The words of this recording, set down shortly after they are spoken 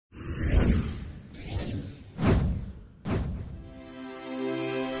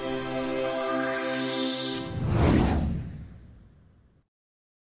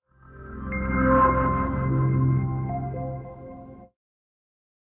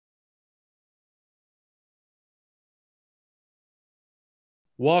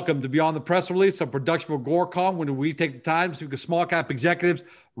Welcome to Beyond the Press Release, a production of Agoracom, when we take the time to speak with small cap executives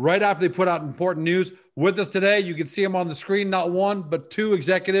right after they put out important news. With us today, you can see him on the screen, not one, but two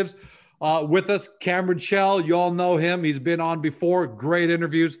executives with us. Cameron Schell, you all know him. He's been on before, great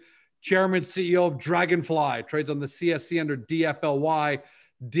interviews. Chairman, CEO of DraganFly, trades on the CSC under DFLY,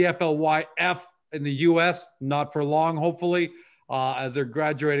 DFLYF in the US, not for long, hopefully, as they're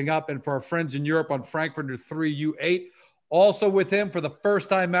graduating up. And for our friends in Europe on Frankfurt under 3U8. Also with him for the first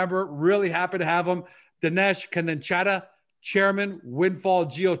time ever, really happy to have him, Dinesh Kananchata, Chairman, Windfall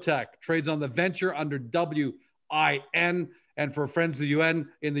Geotek, trades on the venture under WIN, and for friends of the UN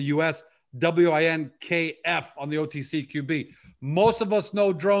in the US, WINKF on the OTCQB. Most of us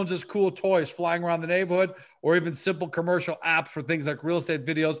know drones as cool toys flying around the neighborhood or even simple commercial apps for things like real estate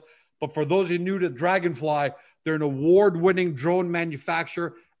videos. But for those of you new to DraganFly, they're an award-winning drone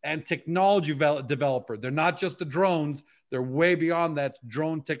manufacturer and technology developer. They're not just the drones, they're way beyond that.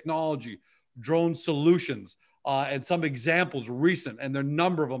 Drone technology, drone solutions, and some examples recent, and there are a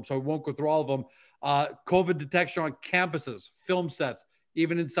number of them, so I won't go through all of them. COVID detection on campuses, film sets,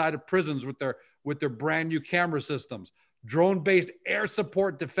 even inside of prisons with their brand new camera systems, drone-based air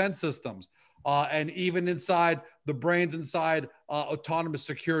support defense systems, and even inside the brains inside autonomous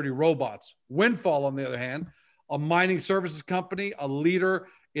security robots. Windfall, on the other hand, a mining services company, a leader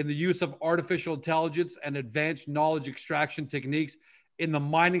in the use of artificial intelligence and advanced knowledge extraction techniques in the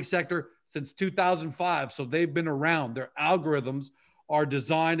mining sector since 2005. So they've been around. Their algorithms are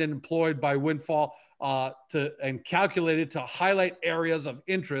designed and employed by Windfall and calculated to highlight areas of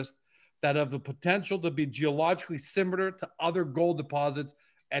interest that have the potential to be geologically similar to other gold deposits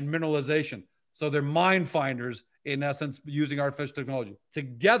and mineralization. So they're mine finders, in essence, using artificial technology.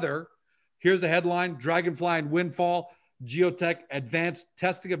 Together, here's the headline: DraganFly and Windfall Geotek advanced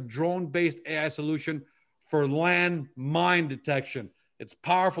testing of drone-based AI solution for landmine detection. It's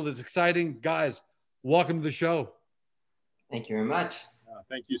powerful. It's exciting. Guys, welcome to the show. Thank you very much.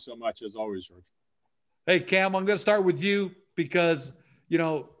 Thank you so much, as always, George. Hey, Cam, I'm going to start with you because, you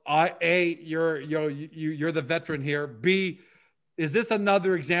know, you're the veteran here. B, is this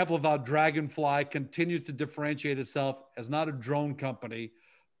another example of how DraganFly continues to differentiate itself as not a drone company,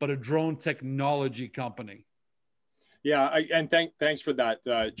 but a drone technology company? Yeah, thanks for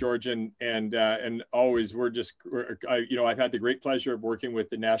that, George, and always I've had the great pleasure of working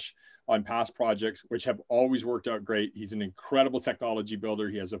with Dinesh on past projects, which have always worked out great. He's an incredible technology builder.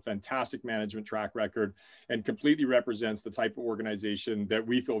 He has a fantastic management track record and completely represents the type of organization that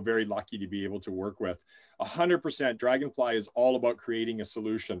we feel very lucky to be able to work with. 100%, DraganFly is all about creating a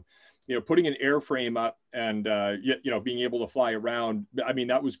solution. You know, putting an airframe up and, being able to fly around. I mean,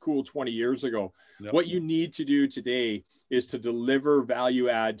 that was cool 20 years ago. Yep. What you need to do today is to deliver value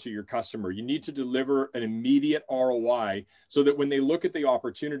add to your customer. You need to deliver an immediate ROI so that when they look at the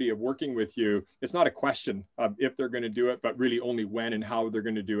opportunity of working with you, it's not a question of if they're going to do it, but really only when and how they're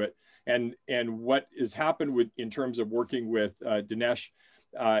going to do it. And what has happened in terms of working with Dinesh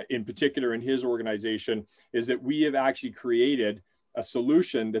in particular in his organization is that we have actually created a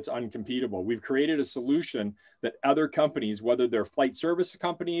solution that's uncompetable. We've created a solution that other companies, whether they're flight service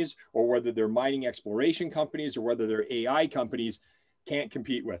companies or whether they're mining exploration companies or whether they're AI companies, can't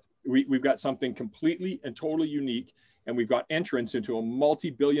compete with. We've got something completely and totally unique, and we've got entrance into a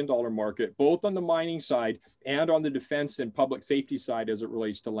multi-billion-dollar market, both on the mining side and on the defense and public safety side as it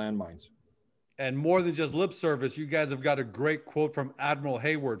relates to landmines. And more than just lip service, you guys have got a great quote from Admiral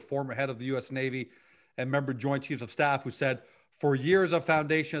Hayward, former head of the U.S. Navy and member Joint Chiefs of Staff, who said, "For years, our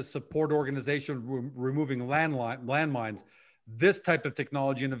foundation has support organization removing landmines. This type of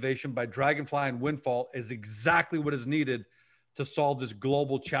technology innovation by DraganFly and Windfall is exactly what is needed to solve this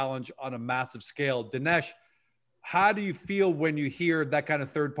global challenge on a massive scale." Dinesh, how do you feel when you hear that kind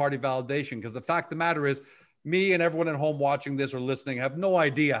of third-party validation? Because the fact of the matter is, me and everyone at home watching this or listening have no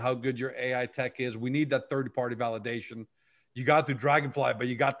idea how good your AI tech is. We need that third-party validation. You got through DraganFly, but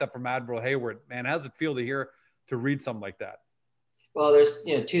you got that from Admiral Hayward. Man, how does it feel to read something like that? Well, there's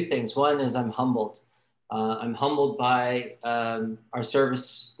two things. One is I'm humbled. I'm humbled by our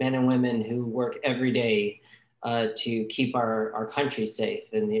servicemen and women who work every day to keep our country safe.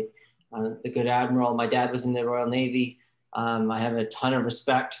 And the good Admiral, my dad was in the Royal Navy. I have a ton of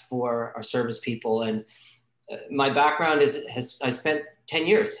respect for our service people. And my background I spent 10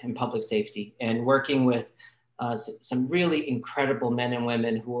 years in public safety and working with some really incredible men and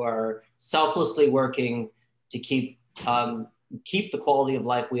women who are selflessly working to keep the quality of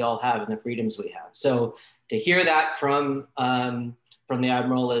life we all have and the freedoms we have. So to hear that from the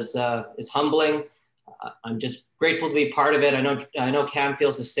Admiral is humbling. I'm just grateful to be part of it. I know Cam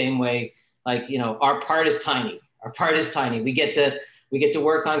feels the same way. Like, our part is tiny. Our part is tiny. We get to we get to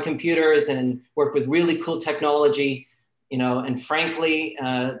work on computers and work with really cool technology, you know, and frankly,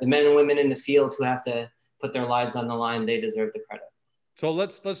 the men and women in the field who have to put their lives on the line, they deserve the credit. So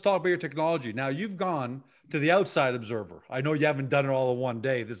let's talk about your technology. Now, you've gone to the outside observer. I know you haven't done it all in one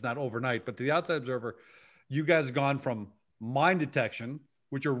day. This is not overnight, but to the outside observer, you guys have gone from mine detection,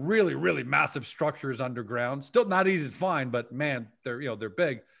 which are really, really massive structures underground, still not easy to find, but man, they're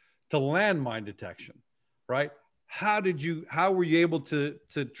big, to landmine detection, right? How were you able to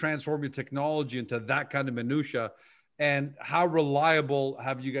transform your technology into that kind of minutia, and how reliable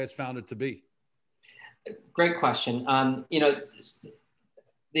have you guys found it to be? Great question. You know,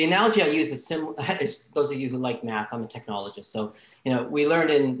 the analogy I use is similar. Those of you who like math, I'm a technologist. So, you know, we learned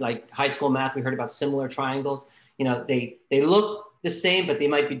in like high school math, we heard about similar triangles. You know, they look the same, but they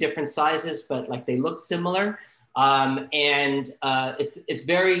might be different sizes, but like they look similar. It's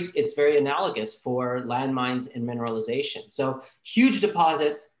very analogous for landmines and mineralization. So huge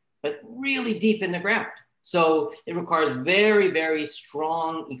deposits, but really deep in the ground. So it requires very, very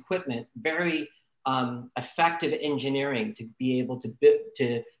strong equipment, very effective engineering to be able to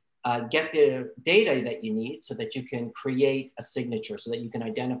get the data that you need so that you can create a signature, so that you can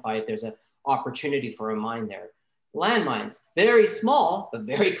identify if there's an opportunity for a mine there. Landmines, very small, but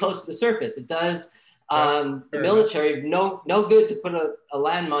very close to the surface. It does the military no good to put a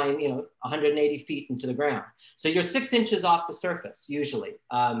landmine, you know, 180 feet into the ground. So you're 6 inches off the surface usually.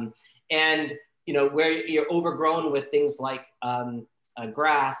 And you know, where you're overgrown with things like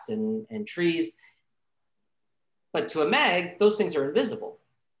grass and trees. But to a mag, those things are invisible.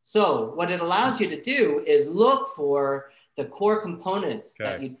 So what it allows you to do is look for the core components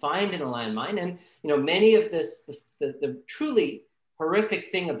that you'd find in a landmine. And you know, many of the truly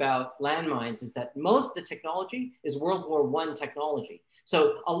horrific thing about landmines is that most of the technology is World War I technology.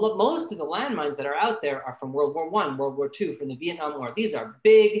 So most of the landmines that are out there are from World War I, World War II, from the Vietnam War. These are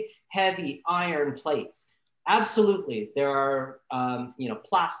big, heavy iron plates. Absolutely, there are you know,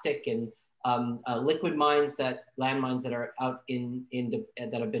 plastic and liquid mines, landmines that are out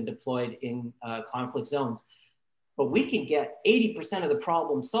that have been deployed in conflict zones. But we can get 80% of the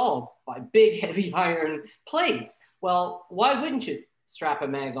problem solved by big, heavy iron plates. Well, why wouldn't you strap a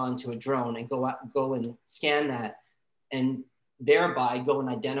mag onto a drone and go and scan that, and thereby go and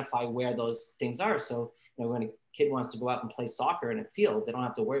identify where those things are? So, you know, when a kid wants to go out and play soccer in a field, they don't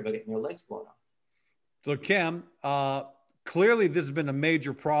have to worry about getting their legs blown off. So Cam, clearly this has been a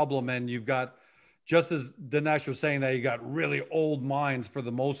major problem, and you've got, just as Dinesh was saying, that you got really old mines for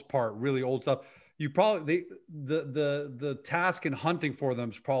the most part, really old stuff. You probably, the task in hunting for them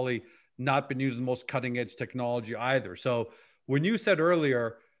has probably not been using the most cutting edge technology either. So when you said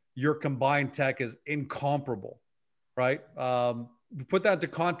earlier, your combined tech is incomparable, right? Put that into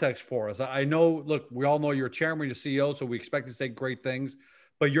context for us. I know, look, we all know you're chairman, you're CEO, so we expect to say great things,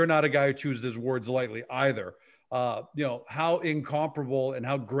 but you're not a guy who chooses his words lightly either. You know, how incomparable and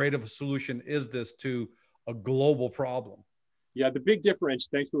how great of a solution is this to a global problem? Yeah, the big difference,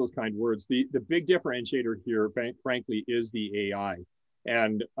 thanks for those kind words. The big differentiator here, frankly, is the AI.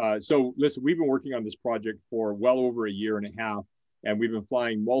 And so listen, we've been working on this project for well over a year and a half, and we've been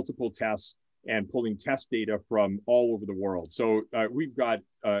flying multiple tests and pulling test data from all over the world. So we've got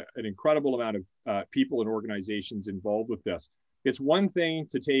an incredible amount of people and organizations involved with this. It's one thing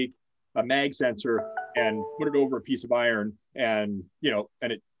to take a mag sensor and put it over a piece of iron, and you know,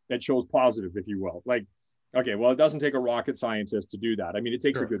 and it shows positive, if you will. Like, okay, well, it doesn't take a rocket scientist to do that. I mean, it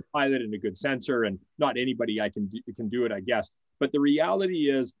takes a good pilot and a good sensor, and not anybody can do it, I guess. But the reality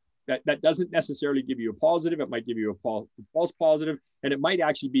is that that doesn't necessarily give you a positive. It might give you a false positive, and it might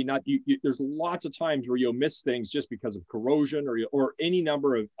actually be not. There's lots of times where you'll miss things just because of corrosion or any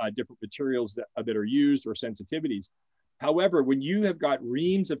number of different materials that are used, or sensitivities. However, when you have got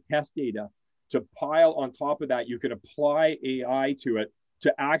reams of test data to pile on top of that, you can apply AI to it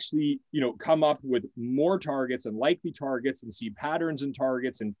to actually, you know, come up with more targets and likely targets, and see patterns in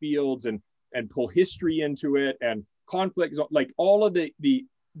targets and fields, and pull history into it, and conflicts, like all of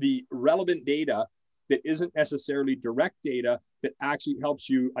the relevant data that isn't necessarily direct data, that actually helps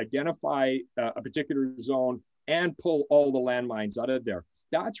you identify a particular zone and pull all the landmines out of there.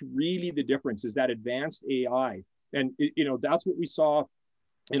 That's really the difference, is that advanced AI. And you know, that's what we saw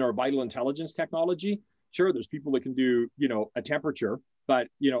in our vital intelligence technology. Sure, there's people that can do, you know, a temperature, but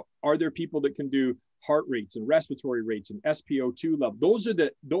you know, are there people that can do heart rates and respiratory rates and SpO2 level? Those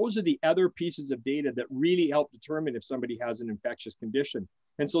are the other pieces of data that really help determine if somebody has an infectious condition.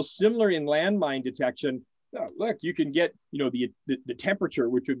 And so similar in landmine detection, look, you can get, you know, the temperature,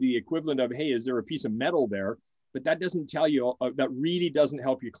 which would be equivalent of, hey, is there a piece of metal there? But that doesn't tell you, that really doesn't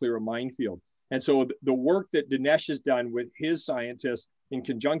help you clear a minefield. And so the work that Dinesh has done with his scientists in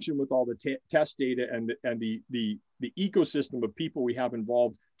conjunction with all the test data and the ecosystem of people we have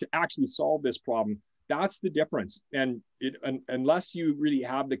involved to actually solve this problem, that's the difference. And unless you really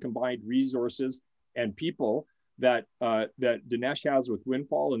have the combined resources and people that Dinesh has with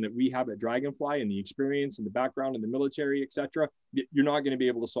Windfall and that we have at DraganFly, and the experience and the background in the military, et cetera, you're not going to be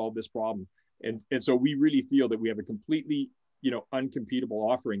able to solve this problem. And so we really feel that we have a completely,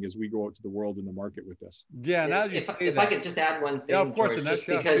 uncompetable offering as we go out to the world in the market with this. Yeah, now if I could just add one thing, yeah, of course, George,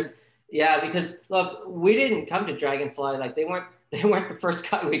 because look, we didn't come to DraganFly like they weren't the first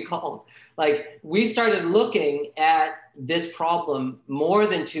guy we called. Like, we started looking at this problem more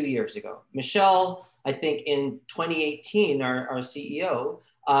than 2 years ago. Michelle, I think in 2018, our CEO,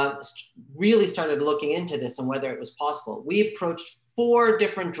 really started looking into this and whether it was possible. We approached 4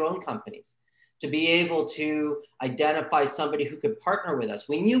 different drone companies to be able to identify somebody who could partner with us.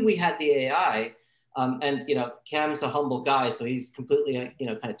 We knew we had the AI, and Cam's a humble guy, so he's completely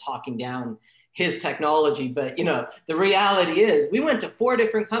kind of talking down his technology. But the reality is, we went to 4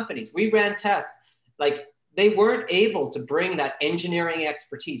 different companies. We ran tests. Like, they weren't able to bring that engineering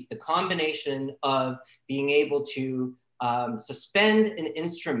expertise, the combination of being able to suspend an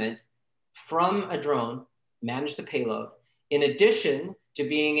instrument from a drone, manage the payload, in addition to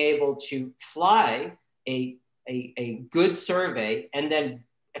being able to fly a good survey and then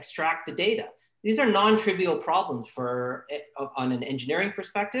extract the data. These are non-trivial problems on an engineering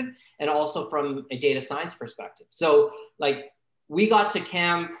perspective and also from a data science perspective. So, like, we got to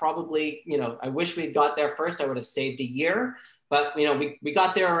Cam probably, I wish we'd got there first. I would have saved a year, but we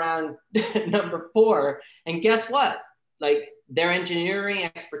got there around number 4. And guess what? Like, their engineering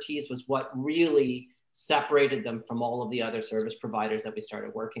expertise was what really separated them from all of the other service providers that we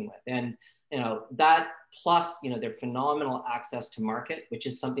started working with. And that plus their phenomenal access to market, which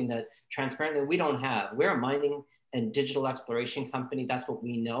is something that transparently we don't have. We're a mining and digital exploration company. That's what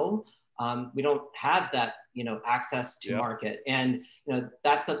we know. We don't have that access to market, and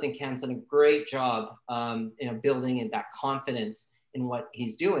that's something Cam's done a great job building in that confidence in what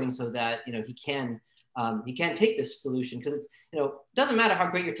he's doing, so that he can take this solution, because it's doesn't matter how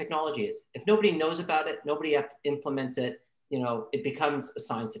great your technology is, if nobody knows about it, nobody implements it, it becomes a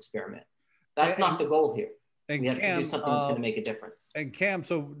science experiment. That's not the goal here. We have to do something that's going to make a difference. And Cam,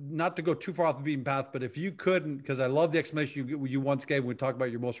 so not to go too far off the beaten path, but if you couldn't, because I love the explanation you once gave when we talked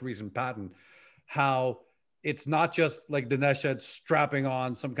about your most recent patent, how it's not just like Dinesh said, strapping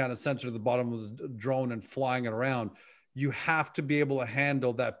on some kind of sensor to the bottom of the drone and flying it around. You have to be able to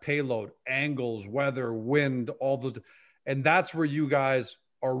handle that payload, angles, weather, wind, all those. And that's where you guys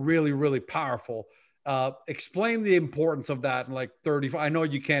are really, really powerful. Explain the importance of that in like 30. I know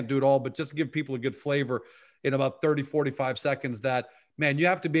you can't do it all, but just give people a good flavor in about 30, 45 seconds that, man, you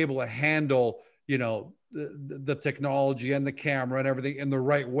have to be able to handle, the technology and the camera and everything in the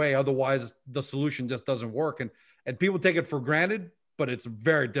right way. Otherwise the solution just doesn't work. And people take it for granted, but it's a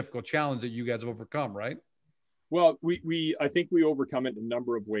very difficult challenge that you guys have overcome, right? Well, I think we overcome it in a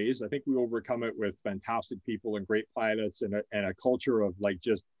number of ways. I think we overcome it with fantastic people and great pilots and a culture of like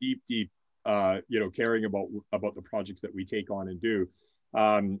just deep, caring about the projects that we take on and do.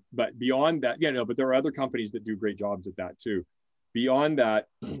 But beyond that, but there are other companies that do great jobs at that too. Beyond that,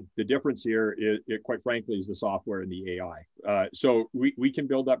 the difference here is, quite frankly, is the software and the AI. So we can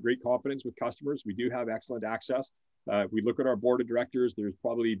build up great confidence with customers. We do have excellent access. We look at our board of directors. There's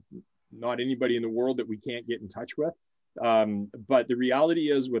probably not anybody in the world that we can't get in touch with. But the reality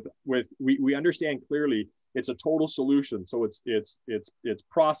is, we understand clearly it's a total solution. So it's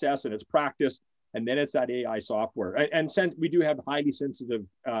process and it's practice. And then it's that AI software. And we do have highly sensitive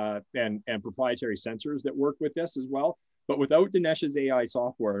and proprietary sensors that work with this as well. But without Dinesh's AI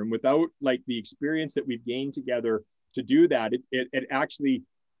software and without like the experience that we've gained together to do that, it actually,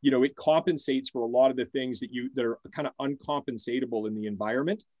 it compensates for a lot of the things that are kind of uncompensatable in the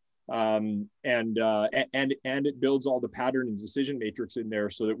environment. And it builds all the pattern and decision matrix in there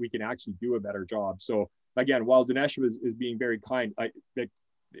so that we can actually do a better job. So again, while Dinesh is being very kind,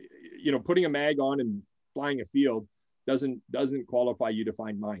 putting a mag on and flying a field doesn't qualify you to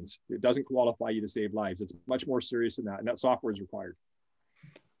find mines. It doesn't qualify you to save lives. It's much more serious than that, and that software is required.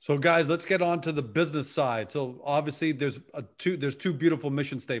 So guys, let's get on to the business side. So obviously there's two beautiful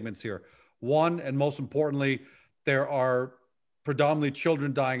mission statements here. One, and most importantly, there are predominantly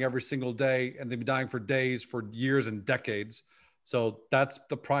children dying every single day, and they've been dying for days, for years and decades. So that's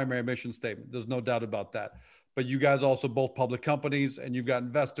the primary mission statement. There's no doubt about that. But you guys also both public companies and you've got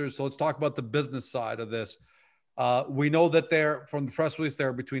investors. So let's talk about the business side of this. We know that from the press release, there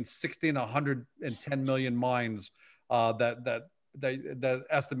are between 60 and 110 million mines that the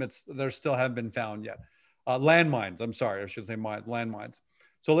estimates there still haven't been found yet. Landmines, I'm sorry, I should say landmines.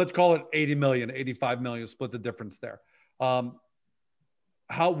 So let's call it 80 million, 85 million, split the difference there.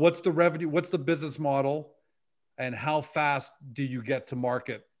 What's the revenue? What's the business model? And how fast do you get to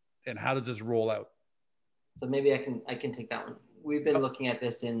market? And how does this roll out? So maybe I can take that one. We've been looking at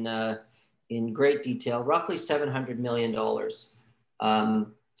this in great detail. Roughly $700 million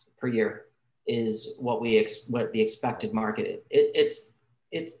per year is what the expected market is.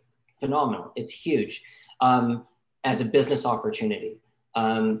 It's phenomenal. It's huge as a business opportunity.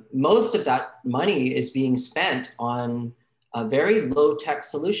 Most of that money is being spent on very low tech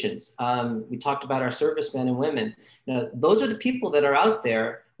solutions. We talked about our servicemen and women. Those are the people that are out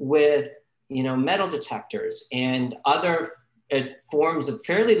there with metal detectors and other forms of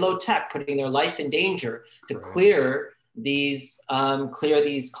fairly low tech, putting their life in danger to clear these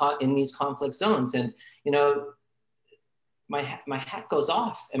in these conflict zones. And my hat goes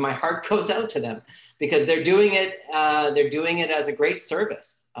off and my heart goes out to them, because they're doing it as a great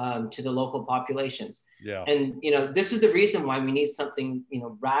service to the local populations. Yeah. And this is the reason why we need something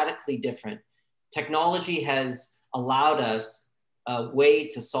radically different. Technology has allowed us a way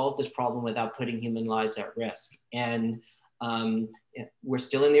to solve this problem without putting human lives at risk. And we're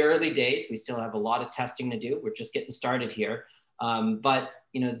still in the early days. We still have a lot of testing to do. We're just getting started here. But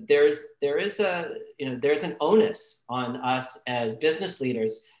there's an onus on us as business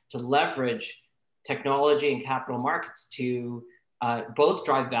leaders to leverage technology and capital markets to both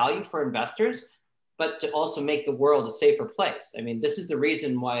drive value for investors, but to also make the world a safer place. I mean, this is the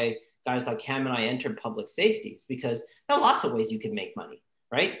reason why guys like Cam and I entered public safety, because there are lots of ways you can make money,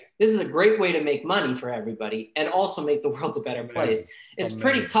 right? This is a great way to make money for everybody and also make the world a better place. It's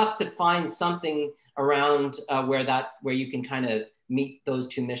pretty tough to find something around where you can kind of meet those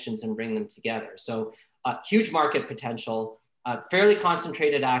two missions and bring them together. So huge market potential, fairly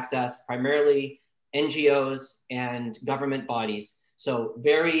concentrated access, primarily NGOs and government bodies. So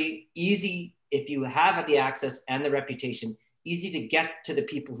very easy, if you have the access and the reputation, easy to get to the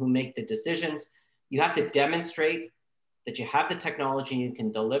people who make the decisions. You have to demonstrate that you have the technology and you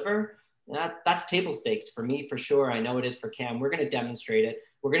can deliver. That's table stakes for me, for sure. I know it is for Cam. We're going to demonstrate it.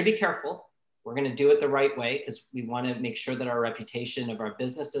 We're going to be careful. We're going to do it the right way, because we want to make sure that our reputation of our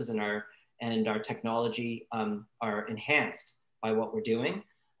businesses and our technology are enhanced by what we're doing.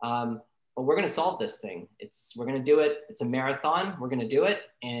 But we're going to solve this thing. We're going to do it. It's a marathon. We're going to do it.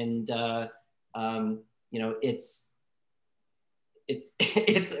 And we're going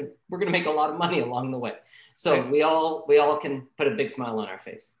to make a lot of money along the way. So we all can put a big smile on our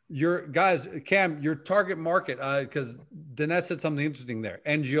face. Cam, your target market, because Dinesh said something interesting there.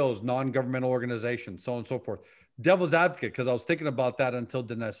 NGOs, non-governmental organizations, so on and so forth. Devil's advocate, because I was thinking about that until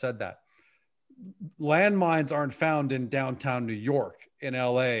Dinesh said that. Landmines aren't found in downtown New York, in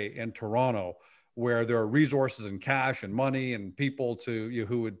LA, in Toronto, where there are resources and cash and money and people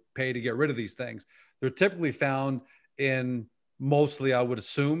who would pay to get rid of these things. They're typically found in mostly, I would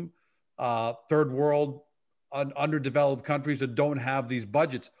assume, third world, underdeveloped countries that don't have these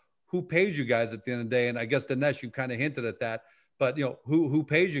budgets. Who pays you guys at the end of the day? And I guess Dinesh, you kind of hinted at that, but who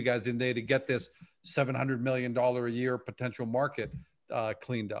pays you guys in the day to get this $700 million a year potential market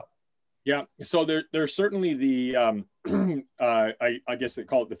cleaned up? Yeah, so there's certainly the I guess they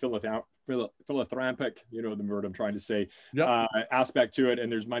call it the philanthropic, the word I'm trying to say, aspect to it,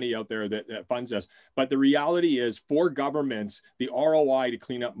 and there's money out there that funds us. But the reality is, for governments, the ROI to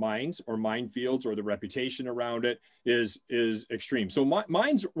clean up mines or minefields, or the reputation around it, is extreme. So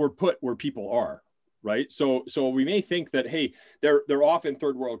mines were put where people are. Right. So we may think that, hey, they're off in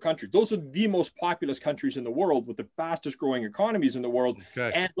third world countries. Those are the most populous countries in the world with the fastest growing economies in the world.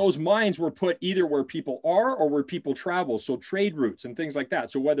 Okay. And those mines were put either where people are or where people travel. So trade routes and things like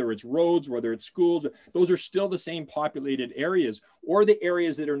that. So whether it's roads, whether it's schools, those are still the same populated areas, or the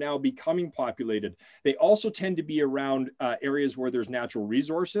areas that are now becoming populated. They also tend to be around areas where there's natural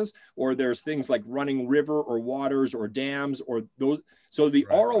resources, or there's things like running river or waters or dams or those. So the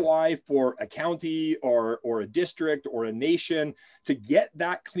ROI for a county or a district or a nation to get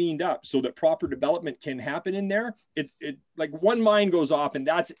that cleaned up so that proper development can happen in there, it like one mine goes off and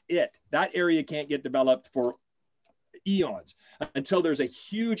that's it. That area can't get developed for eons until there's a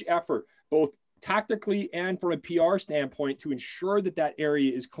huge effort, both tactically and from a PR standpoint, to ensure that that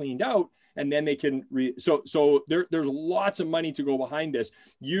area is cleaned out. And then they can so there's lots of money to go behind this.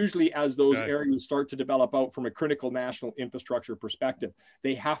 Usually as those areas start to develop out from a critical national infrastructure perspective,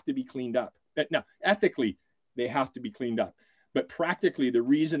 they have to be cleaned up. Now, ethically, they have to be cleaned up. But practically, the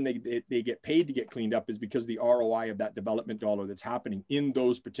reason they get paid to get cleaned up is because the ROI of that development dollar that's happening in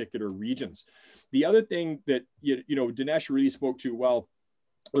those particular regions. The other thing that, you know, Dinesh really spoke to well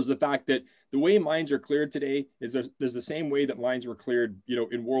was the fact that the way mines are cleared today is there's the same way that mines were cleared, you know,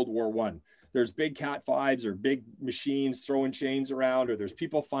 in World War I. There's big Cat 5s or big machines throwing chains around, or there's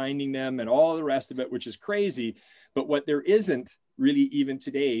people finding them and all the rest of it, which is crazy. But what there isn't really even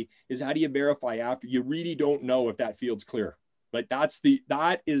today is how do you verify after? You really don't know if that field's clear. Like that's the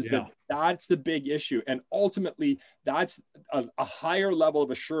big issue. And ultimately, that's a higher level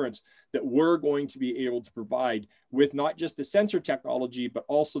of assurance that we're going to be able to provide with not just the sensor technology, but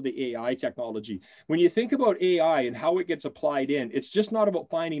also the AI technology. When you think about AI and how it gets applied in, it's just not about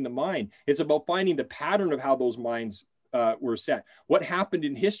finding the mine. It's about finding the pattern of how those mines were set. What happened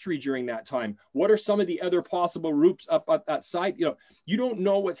in history during that time? What are some of the other possible routes up at that site? You know, you don't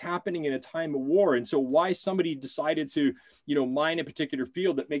know what's happening in a time of war. And so why somebody decided to, you know, mine a particular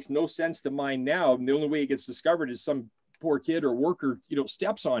field that makes no sense to mine now, and the only way it gets discovered is some poor kid or worker, you know,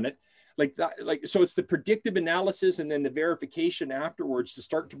 steps on it. Like that, like, so it's the predictive analysis and then the verification afterwards to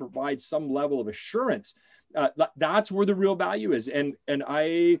start to provide some level of assurance. That's where the real value is. And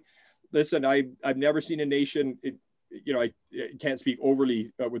I've never seen a nation, you know, I can't speak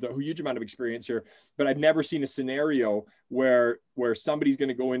overly with a huge amount of experience here, but I've never seen a scenario where somebody's going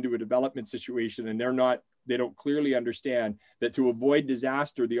to go into a development situation and they don't clearly understand that to avoid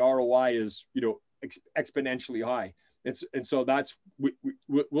disaster, the ROI is, you know, exponentially high. And so that's,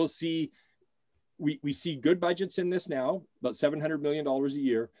 we'll see, we see good budgets in this now, about $700 million a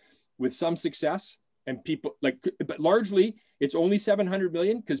year with some success, and people but largely it's only 700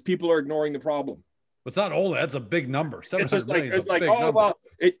 million because people are ignoring the problem. It's not only, that's a big number. 700 million is a big oh, number. Well,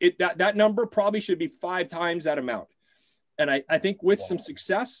 that number probably should be 5 times that amount. And I think with some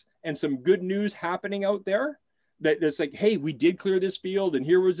success and some good news happening out there, that it's like, hey, we did clear this field, and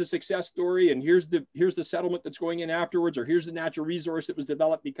here was the success story, and here's the settlement that's going in afterwards, or here's the natural resource that was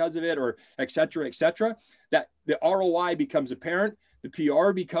developed because of it, or et cetera, that the ROI becomes apparent, the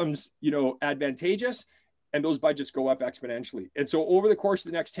PR becomes, you know, advantageous, and those budgets go up exponentially. And so over the course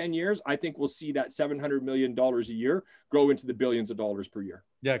of the next 10 years, I think we'll see that $700 million a year grow into the billions of dollars per year.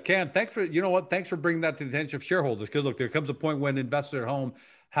 Yeah, Cam, thanks for bringing that to the attention of shareholders. Because look, there comes a point when investors at home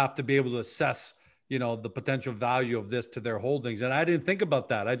have to be able to assess, you know, the potential value of this to their holdings. And I didn't think about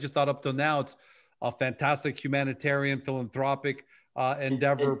that. I just thought up till now, it's a fantastic humanitarian, philanthropic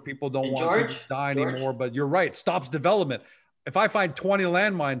endeavor. People don't want people to die anymore, but you're right. Stops development. If I find 20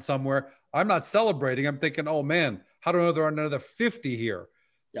 landmines somewhere, I'm not celebrating. I'm thinking, oh man, how do I know there are another 50 here?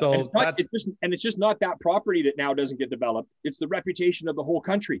 Yeah, so it's just not that property that now doesn't get developed. It's the reputation of the whole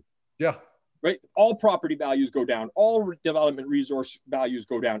country. Yeah. Right. All property values go down. All development resource values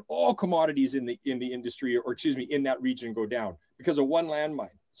go down. All commodities in the industry, or excuse me, in that region go down because of one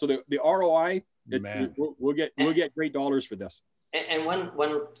landmine. So the ROI, we'll get great dollars for this. And one,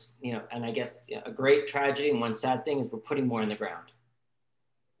 you know, and I guess a great tragedy and one sad thing is we're putting more in the ground.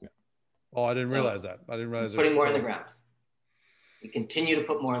 Yeah. Oh, I didn't realize that. I didn't realize putting more in the ground. We continue to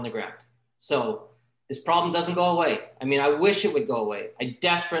put more in the ground. So this problem doesn't go away. I mean, I wish it would go away. I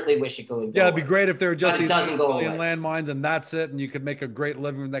desperately wish it would go away. Yeah, it'd be great if there were just these million landmines and that's it, and you could make a great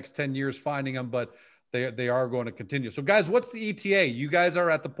living for the next 10 years finding them, but they are going to continue. So guys, what's the ETA? You guys are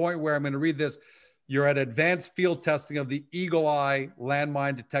at the point where I'm going to read this. You're at advanced field testing of the Eagle Eye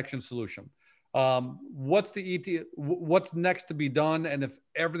landmine detection solution. What's the ETA? What's next to be done? And if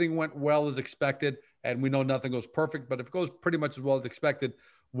everything went well as expected, and we know nothing goes perfect, but if it goes pretty much as well as expected,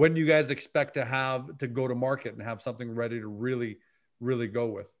 when do you guys expect to go to market and have something ready to really, really go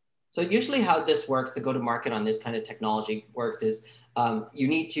with? So usually how this works, the go to market on this kind of technology works is you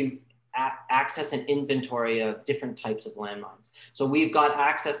need to access an inventory of different types of landmines. So we've got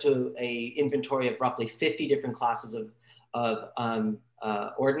access to a inventory of roughly 50 different classes of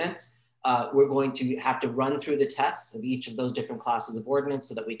ordnance. We're going to have to run through the tests of each of those different classes of ordnance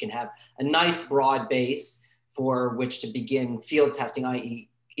so that we can have a nice broad base for which to begin field testing, i.e.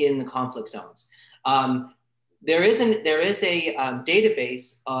 in the conflict zones. There is a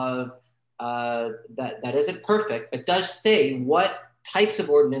database of that isn't perfect, but does say what types of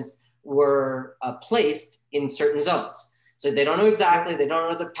ordnance were placed in certain zones. So they don't know exactly, they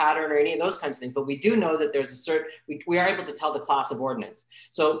don't know the pattern or any of those kinds of things, but we do know that there's a certain, we are able to tell the class of ordnance.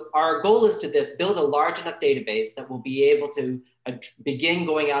 So our goal is to build a large enough database that will be able to begin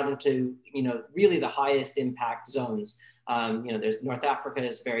going out into, you know, really the highest impact zones. You know, there's North Africa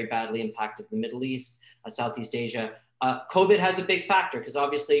is very badly impacted, the Middle East, Southeast Asia. COVID has a big factor because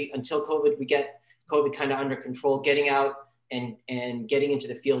obviously until COVID, we get COVID kind of under control, getting out and getting into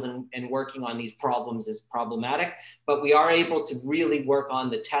the field and working on these problems is problematic. But we are able to really work on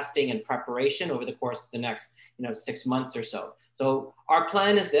the testing and preparation over the course of the next 6 months or so. So our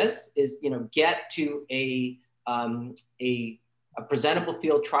plan is get to a presentable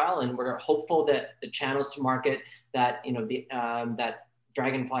field trial, and we're hopeful that the channels to market that that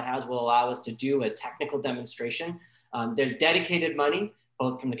DraganFly has will allow us to do a technical demonstration. There's dedicated money,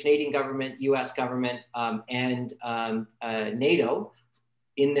 both from the Canadian government, US government, and NATO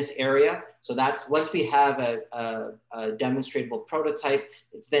in this area. So that's once we have a demonstratable prototype,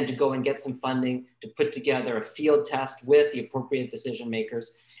 it's then to go and get some funding to put together a field test with the appropriate decision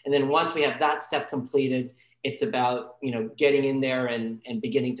makers. And then once we have that step completed, it's about getting in there and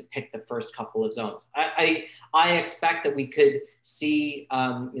beginning to pick the first couple of zones. I expect that we could see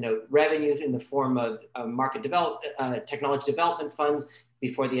revenue in the form of technology development funds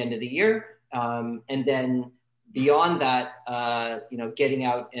before the end of the year, and then beyond that, getting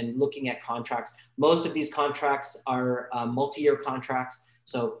out and looking at contracts. Most of these contracts are multi-year contracts.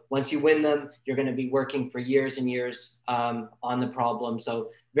 So once you win them, you're going to be working for years and years on the problem.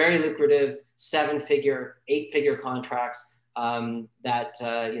 So very lucrative, 7-figure, 8-figure contracts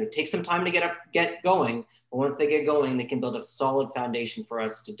that take some time to get going. But once they get going, they can build a solid foundation for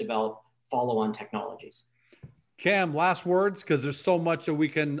us to develop follow-on technologies. Cam, last words, because there's so much that we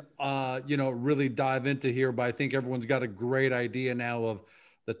can really dive into here. But I think everyone's got a great idea now of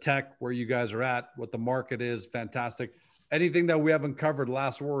the tech, where you guys are at, what the market is. Fantastic. Anything that we haven't covered,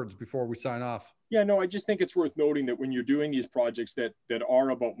 last words before we sign off? Yeah, no, I just think it's worth noting that when you're doing these projects that are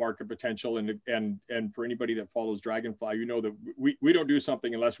about market potential, and for anybody that follows DraganFly, that we don't do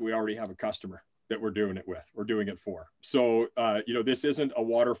something unless we already have a customer that we're doing it with, we're doing it for. So, this isn't a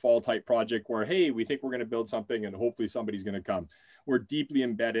waterfall type project where, hey, we think we're going to build something and hopefully somebody's going to come. We're deeply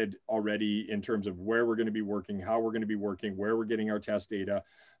embedded already in terms of where we're going to be working, how we're going to be working, where we're getting our test data,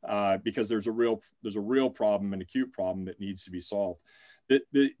 because there's a real problem, an acute problem that needs to be solved.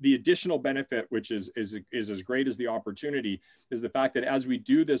 The additional benefit, which is as great as the opportunity, is the fact that as we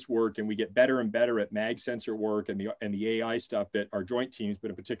do this work and we get better and better at mag sensor work and the AI stuff that our joint teams,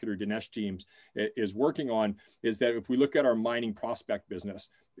 but in particular Dinesh teams, is working on, is that if we look at our mining prospect business,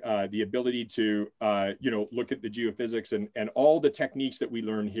 the ability to look at the geophysics and all the techniques that we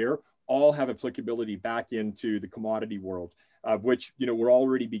learn here all have applicability back into the commodity world, of which we're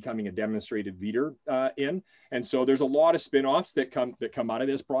already becoming a demonstrated leader in. And so there's a lot of spin-offs that come out of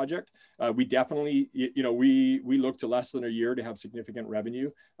this project. We definitely, we look to less than a year to have significant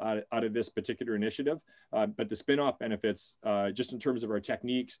revenue out of this particular initiative. But the spin-off benefits, just in terms of our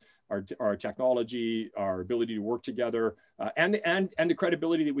techniques, our technology, our ability to work together, and the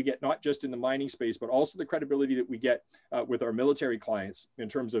credibility that we get, not just in the mining space, but also the credibility that we get with our military clients in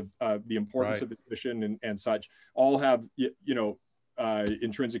terms of the importance of the mission and such, all have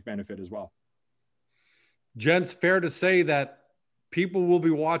intrinsic benefit as well. Gents, fair to say that people will be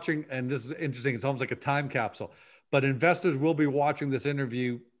watching, and this is interesting, it's almost like a time capsule, but investors will be watching this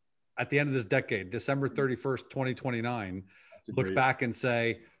interview at the end of this decade, December 31st, 2029, look back and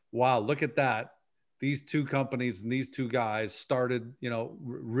say, wow, look at that. These two companies and these two guys started,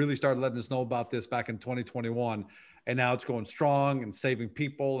 really started letting us know about this back in 2021. And now it's going strong and saving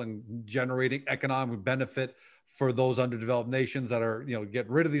people and generating economic benefit for those underdeveloped nations that are,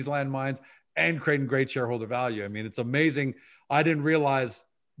 getting rid of these landmines and creating great shareholder value. I mean, it's amazing. I didn't realize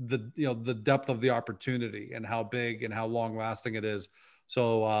the depth of the opportunity and how big and how long lasting it is.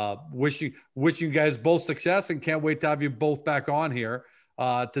 So wish you guys both success, and can't wait to have you both back on here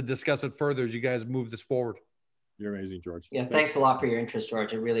to discuss it further as you guys move this forward. You're amazing, George. Yeah, thanks a lot for your interest,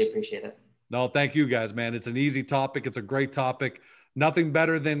 George. I really appreciate it. No, thank you guys, man. It's an easy topic. It's a great topic. Nothing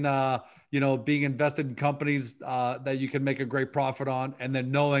better than, being invested in companies that you can make a great profit on. And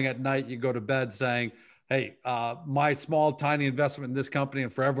then knowing at night you go to bed saying, hey, my small, tiny investment in this company,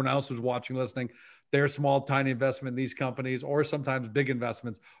 and for everyone else who's watching, listening, their small, tiny investment in these companies, or sometimes big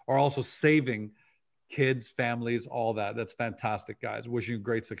investments, are also saving kids, families, all that. That's fantastic, guys. Wishing you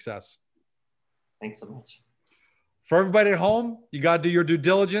great success. Thanks so much. For everybody at home, you got to do your due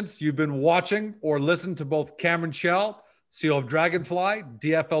diligence. You've been watching or listened to both Cameron Schell, CEO of DraganFly,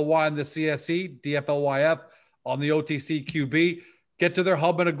 DFLY on the CSE, DFLYF on the OTCQB. Get to their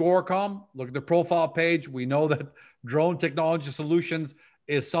hub in Agoracom. Look at the profile page. We know that drone technology solutions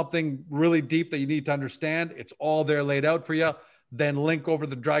is something really deep that you need to understand. It's all there laid out for you. Then link over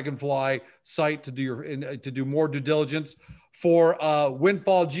the DraganFly site to do more due diligence. For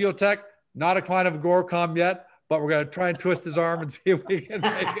Windfall Geotek, not a client of Agoracom yet, but we're going to try and twist his arm and see if we can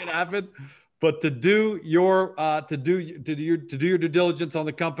make it happen. But to do your due diligence on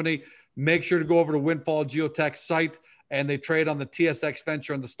the company, make sure to go over to Windfall Geotek site and they trade on the TSX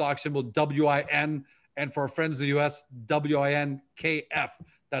Venture on the stock symbol WIN. And for our friends in the US, WINKF.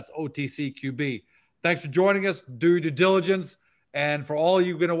 That's OTCQB. Thanks for joining us. Do your due diligence. And for all of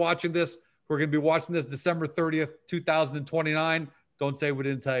you going to watching this, we're going to be watching this December 30th, 2029. Don't say we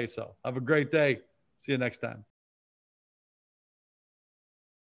didn't tell you so. Have a great day. See you next time.